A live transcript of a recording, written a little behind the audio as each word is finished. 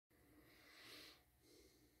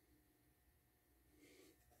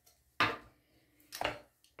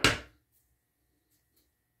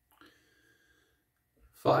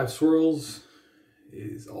5 swirls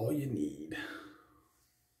is all you need.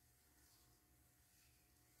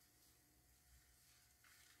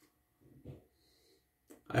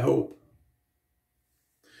 I hope.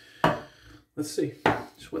 Let's see.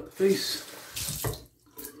 Just wet the face.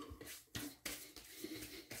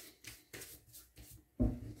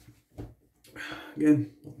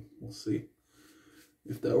 Again, we'll see.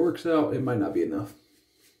 If that works out, it might not be enough.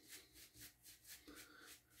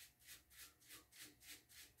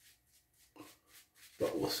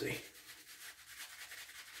 But we'll see.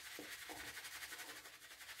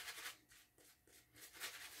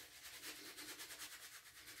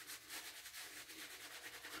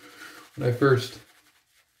 When I first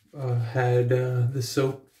had this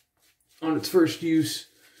soap on its first use,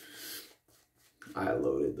 I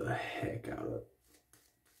loaded the heck out of it.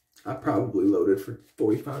 I probably loaded for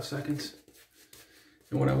 45 seconds.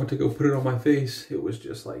 And when I went to go put it on my face, it was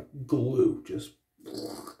just like glue, just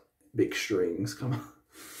big strings come out.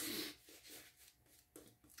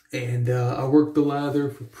 And I worked the lather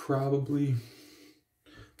for probably,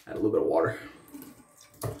 add a little bit of water.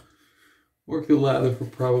 Worked the lather for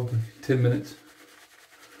probably 10 minutes.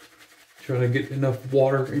 Trying to get enough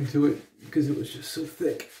water into it because it was just so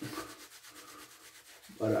thick.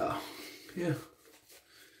 But yeah,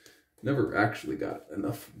 never actually got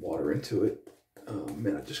enough water into it.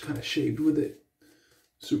 Man, I just kind of shaved with it,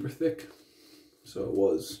 super thick. So it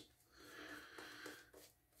was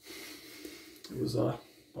a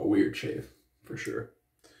weird shave for sure.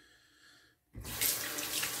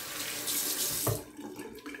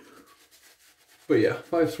 But yeah,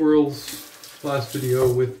 5 swirls. Last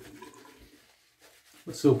video with,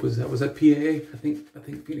 what soap was that? Was that PAA? I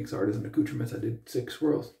think Phoenix Artisan Accoutrements. I did 6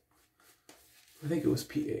 swirls. I think it was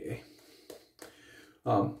PAA.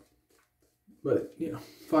 But you know,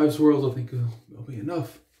 5 swirls I think will be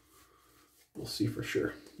enough. We'll see for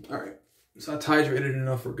sure. All right, so that's hydrated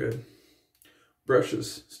enough. We're good. Brush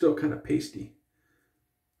is still kind of pasty,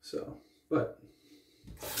 so but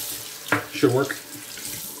should work.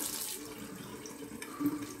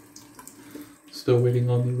 Still waiting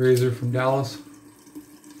on the razor from Dallas.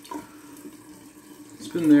 It's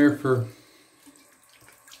been there for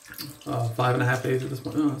 5.5 days at this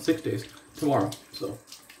point. 6 days tomorrow. So,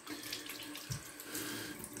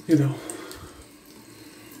 you know,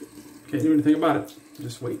 can't do anything about it.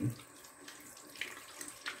 Just waiting.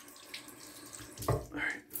 All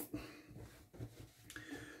right.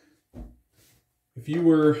 If you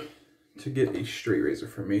were to get a straight razor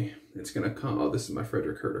from me, it's gonna come. Oh, this is my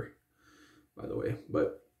Frederick Herter, by the way,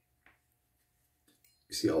 but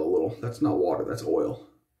you see all the little, that's not water, that's oil.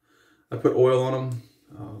 I put oil on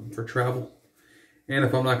them for travel, and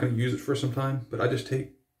if I'm not going to use it for some time, but I just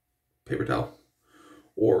take paper towel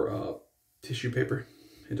or tissue paper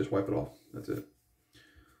and just wipe it off. That's it.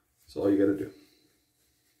 That's all you got to do.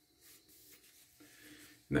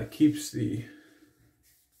 And that keeps the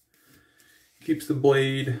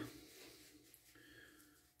blade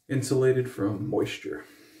insulated from moisture,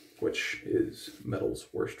 which is metal's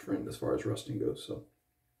worst friend as far as rusting goes. So,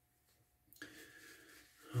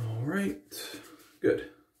 all right, good.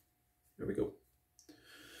 There we go.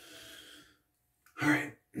 All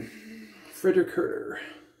right, Frederick Herter.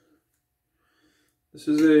 This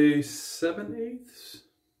is a 7/8.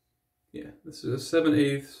 Yeah, this is a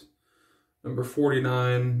 7/8, number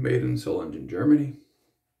 49, made in Solingen, Germany.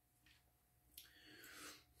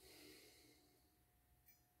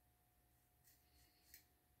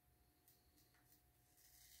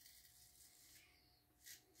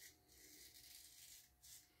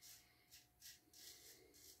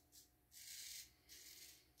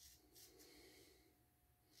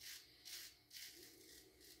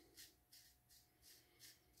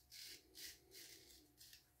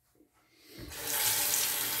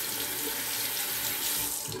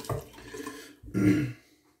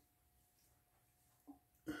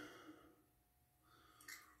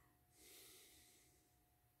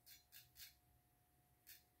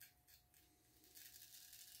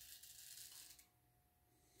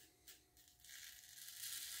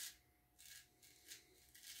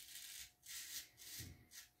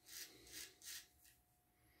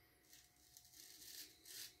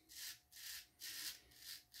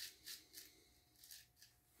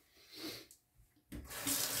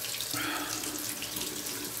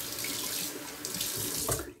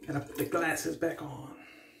 Gotta put the glasses back on,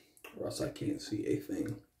 or else I can't see a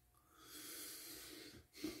thing.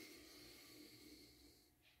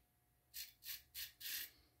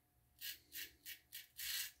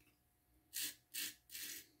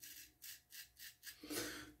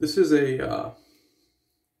 This is a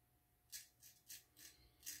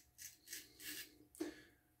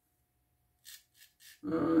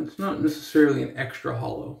not necessarily an extra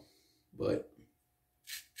hollow, but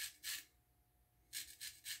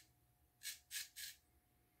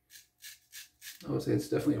I would say it's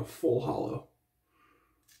definitely a full hollow.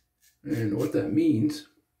 And what that means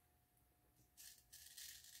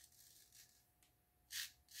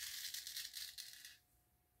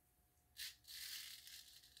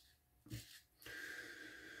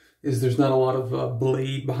is there's not a lot of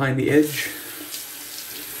blade behind the edge.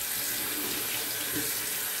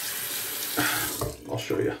 I'll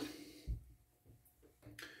show you.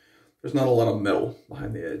 There's not a lot of metal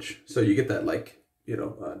behind the edge. So you get that, like, you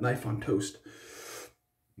know, knife on toast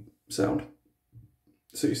sound.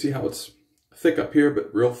 So you see how it's thick up here,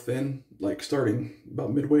 but real thin, like starting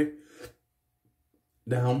about midway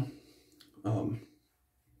down. So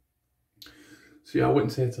yeah, I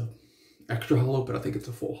wouldn't say it's a extra hollow, but I think it's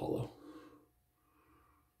a full hollow.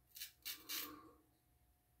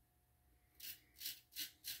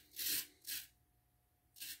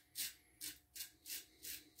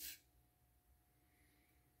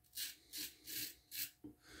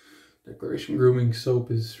 Declaration Grooming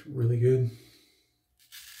soap is really good.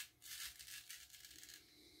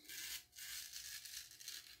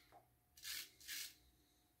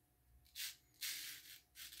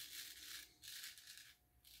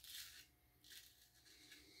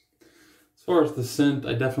 As far as the scent,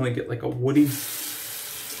 I definitely get like a woody scent,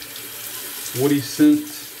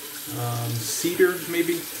 cedar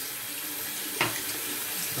maybe,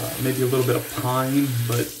 maybe a little bit of pine,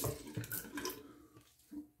 but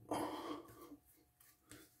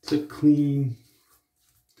to clean,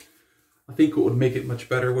 I think what would make it much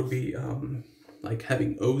better would be like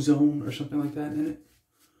having ozone or something like that in it.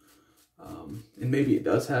 And maybe it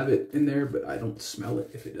does have it in there, but I don't smell it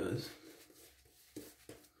if it does.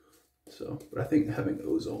 So, but I think having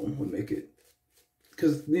ozone would make it,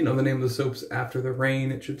 because, you know, the name of the soap's After the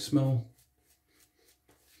Rain, it should smell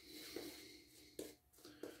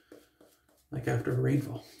like after a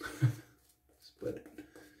rainfall. But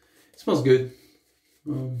it smells good.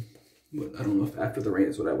 But I don't know if After the Rain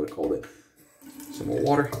is what I would call it. Some more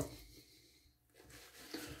water.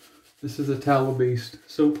 This is a tallow-based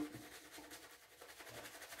soap.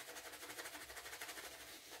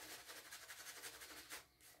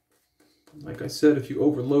 Like I said, if you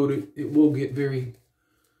overload it, it will get very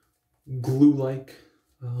glue-like.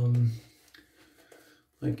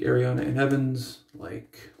 Like Ariana and Evans,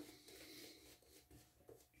 like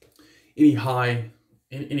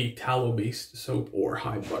any tallow-based soap or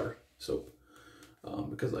high butter soap.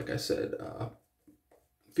 Because like I said,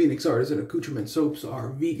 Phoenix Artisan Accoutrement soaps are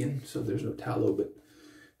vegan, so there's no tallow, but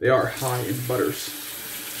they are high in butters.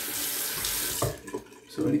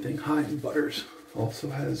 So anything high in butters also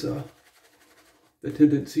has the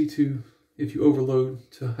tendency to, if you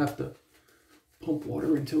overload, to have to pump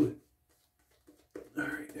water into it. All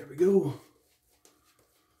right, there we go.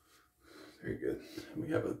 Very good. We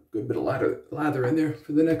have a good bit of lather in there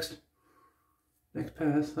for the next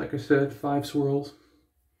pass. Like I said, 5 swirls.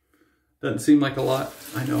 Doesn't seem like a lot,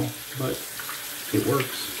 I know, but it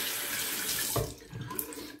works.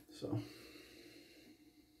 So.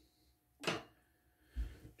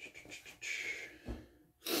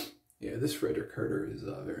 Yeah, this Frederick Herder is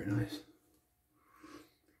very nice.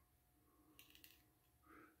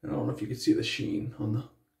 I don't know if you can see the sheen on the...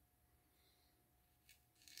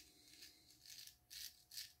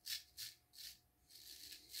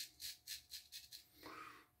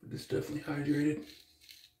 But it's definitely hydrated.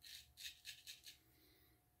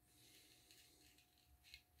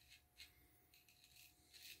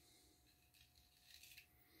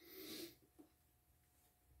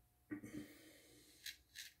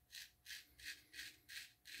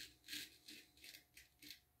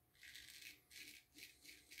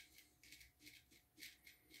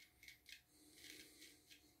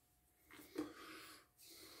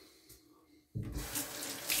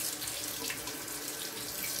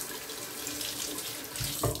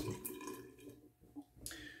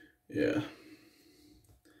 Yeah,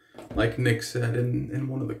 like Nick said in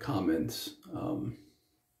one of the comments,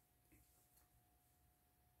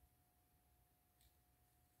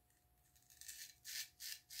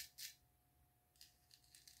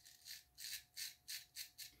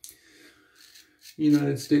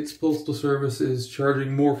 United States Postal Service is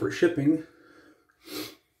charging more for shipping,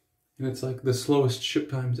 and it's like the slowest ship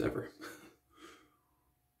times ever.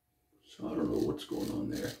 So I don't know what's going on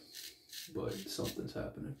there, but something's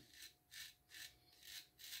happening.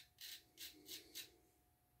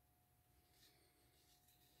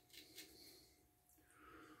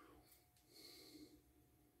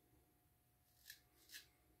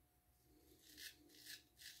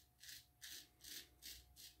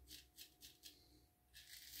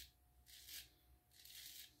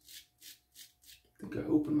 think I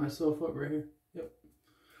opened myself up right here. Yep.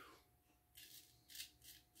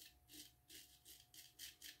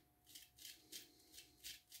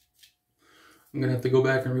 I'm gonna have to go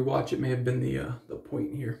back and rewatch. It may have been the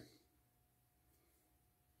point here.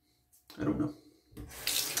 I don't know.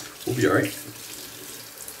 We'll be all right.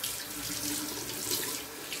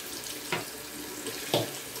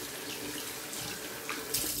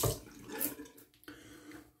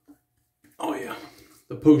 Oh yeah,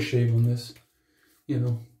 the post shave on this, you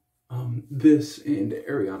know, this and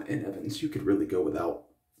Ariana and Evans, you could really go without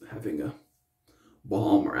having a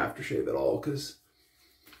balm or aftershave at all, because,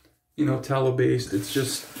 you know, tallow based, it's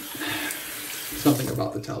just something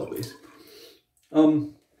about the tallow base.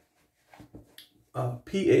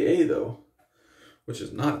 PAA though, which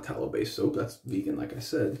is not a tallow based soap, that's vegan like I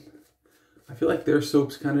said. I feel like their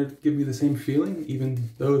soaps kind of give me the same feeling even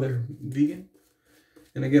though they're vegan.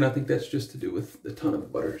 And again, I think that's just to do with the ton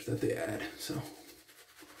of butters that they add. So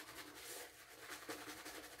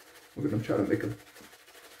we're gonna try to make a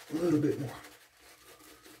little bit more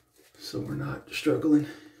so we're not struggling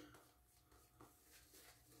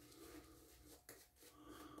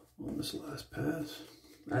on this last pass.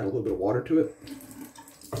 Add a little bit of water to it.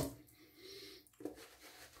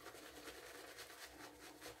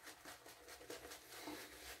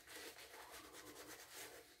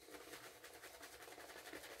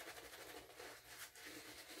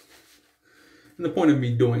 And the point of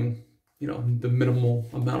me doing, you know, the minimal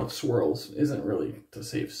amount of swirls isn't really to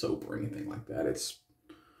save soap or anything like that. It's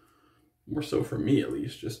more so for me, at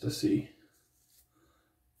least, just to see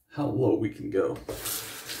how low we can go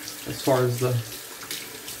as far as the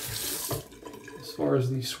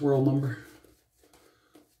swirl number.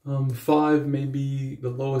 5 may be the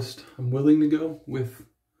lowest I'm willing to go with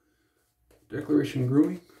Declaration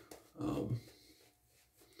Grooming. I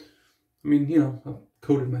mean, you know, I've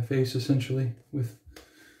coated my face essentially with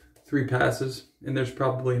 3 passes, and there's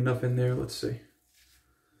probably enough in there. Let's see.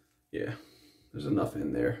 Yeah, there's enough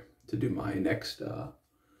in there to do my next,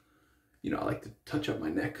 you know, I like to touch up my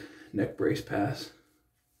neck brace pass.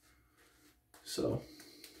 So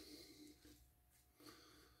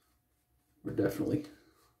we're definitely,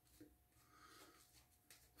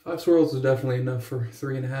 5 swirls is definitely enough for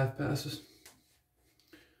 3.5 passes.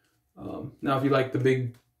 Now, if you like the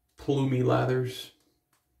big plumy lathers,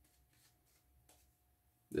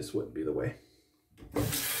 this wouldn't be the way.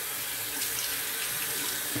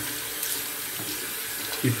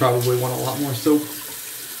 You probably want a lot more soap.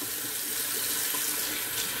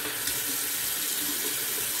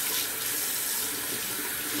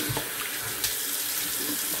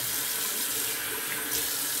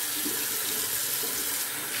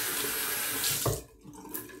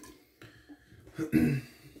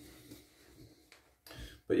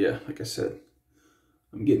 But yeah, like I said,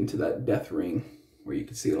 I'm getting to that death ring where you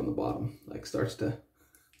can see it on the bottom, like starts to,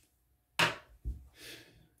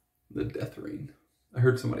 the death ring. I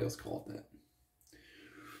heard somebody else call it that.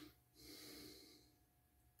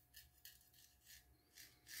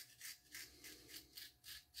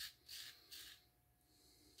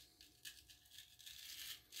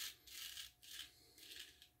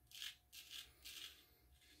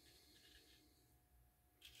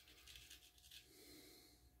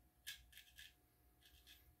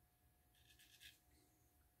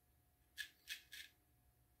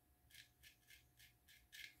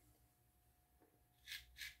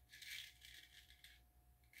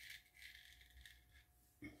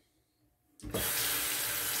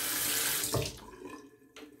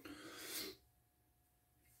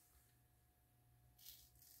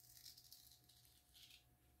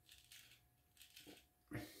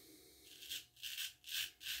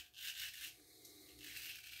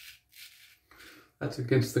 That's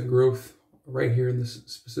against the growth right here in this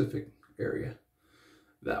specific area.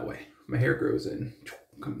 That way. My hair grows in.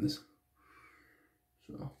 Come this.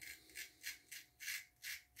 So.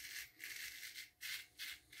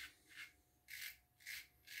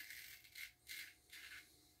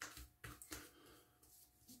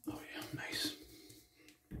 Oh yeah, nice.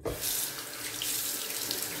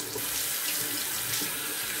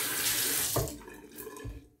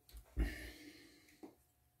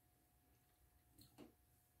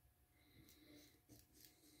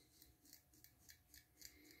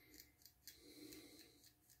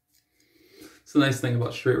 It's the nice thing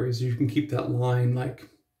about straight razors, you can keep that line like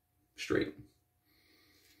straight,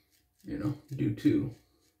 you know, due to,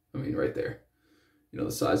 I mean, right there, you know,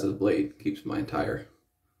 the size of the blade keeps my entire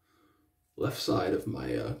left side of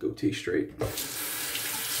my goatee straight.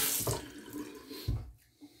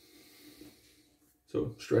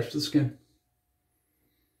 So stretch the skin.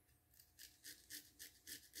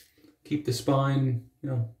 keep the spine, you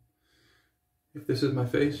know, if this is my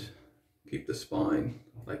face, keep the spine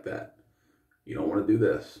like that. You don't want to do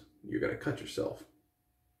this. You're going to cut yourself.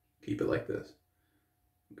 Keep it like this.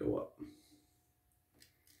 Go up.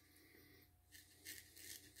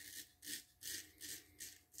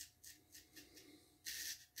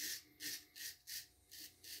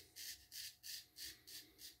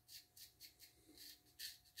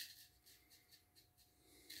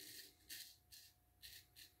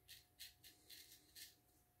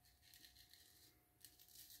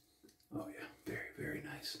 Oh yeah, very, very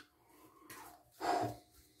nice.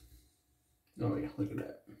 Oh yeah, look at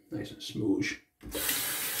that. Nice and smoosh.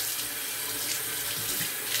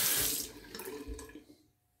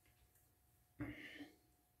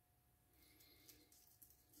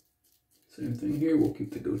 Same thing here, we'll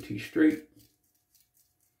keep the goatee straight.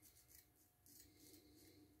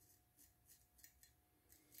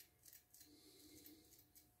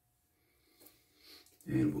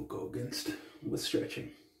 And we'll go against with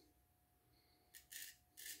stretching.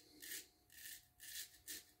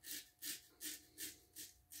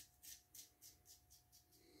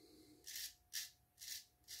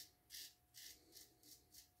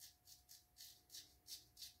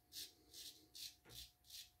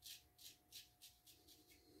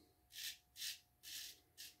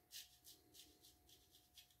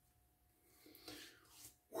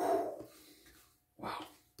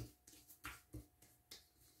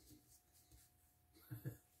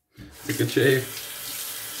 It's a good shave.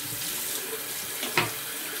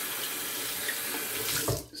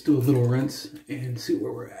 Let's do a little rinse and see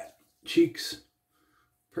where we're at. Cheeks,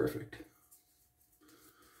 perfect.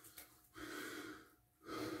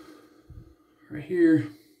 Right here,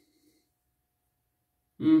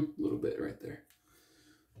 a little bit right there.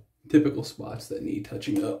 Typical spots that need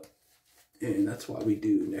touching up, and that's why we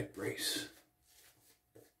do neck brace.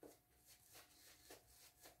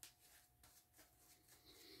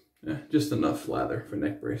 Yeah, just enough lather for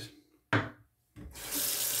neck brace.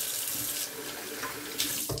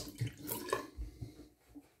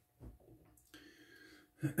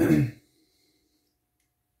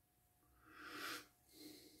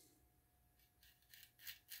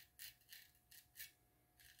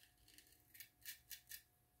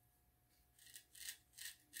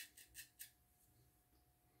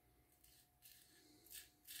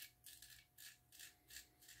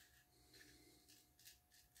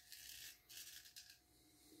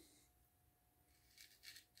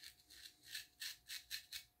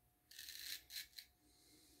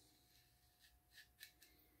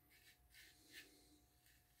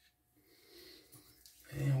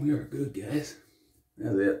 And we are good, guys.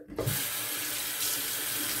 That's it.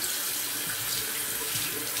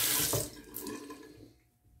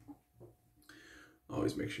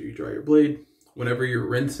 Always make sure you dry your blade. Whenever you're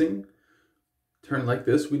rinsing, turn like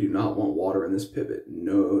this. We do not want water in this pivot.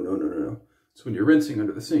 No, no, no, no, no. So when you're rinsing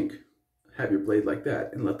under the sink, have your blade like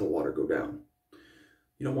that and let the water go down.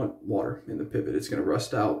 You don't want water in the pivot. It's going to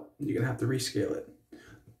rust out. You're going to have to rescale it.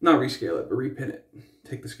 Not rescale it, but repin it.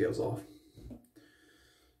 Take the scales off.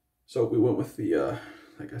 So we went with the,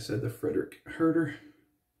 like I said, the Frederick Herder.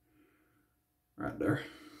 Right there.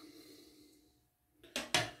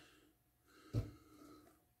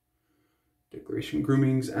 Declaration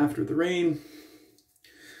Grooming's After the Rain.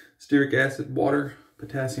 Stearic acid, water,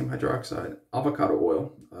 potassium hydroxide, avocado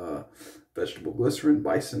oil, vegetable glycerin,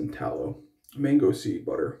 bison tallow, mango seed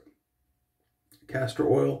butter, castor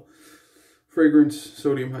oil, fragrance,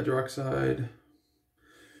 sodium hydroxide,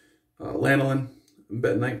 lanolin,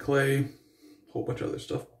 bentonite clay, a whole bunch of other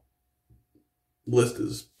stuff. The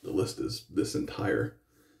list is this entire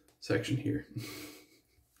section here.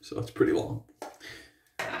 So it's pretty long.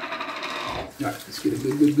 All right, let's get a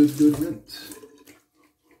good rinse.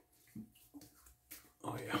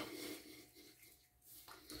 Oh yeah.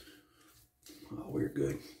 Oh, we're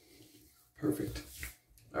good. Perfect.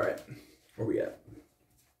 All right, where we at?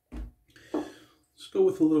 Let's go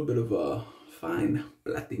with a little bit of fine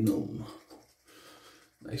platinum.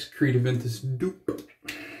 Nice Creative Ventus dupe.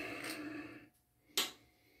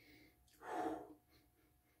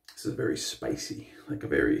 This is very spicy, like a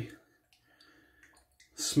very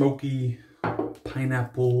smoky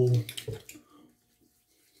pineapple.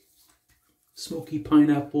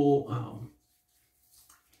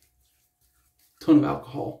 Ton of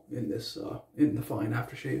alcohol in this, in the fine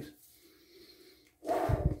aftershaves.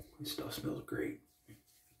 This stuff smells great.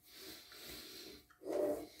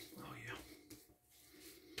 Oh yeah.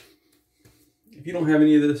 If you don't have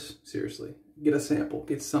any of this, seriously, get a sample,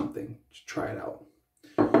 get something, just try it out.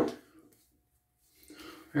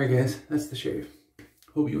 All right, guys, that's the shave.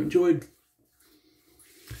 Hope you enjoyed.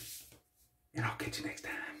 and I'll catch you next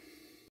time.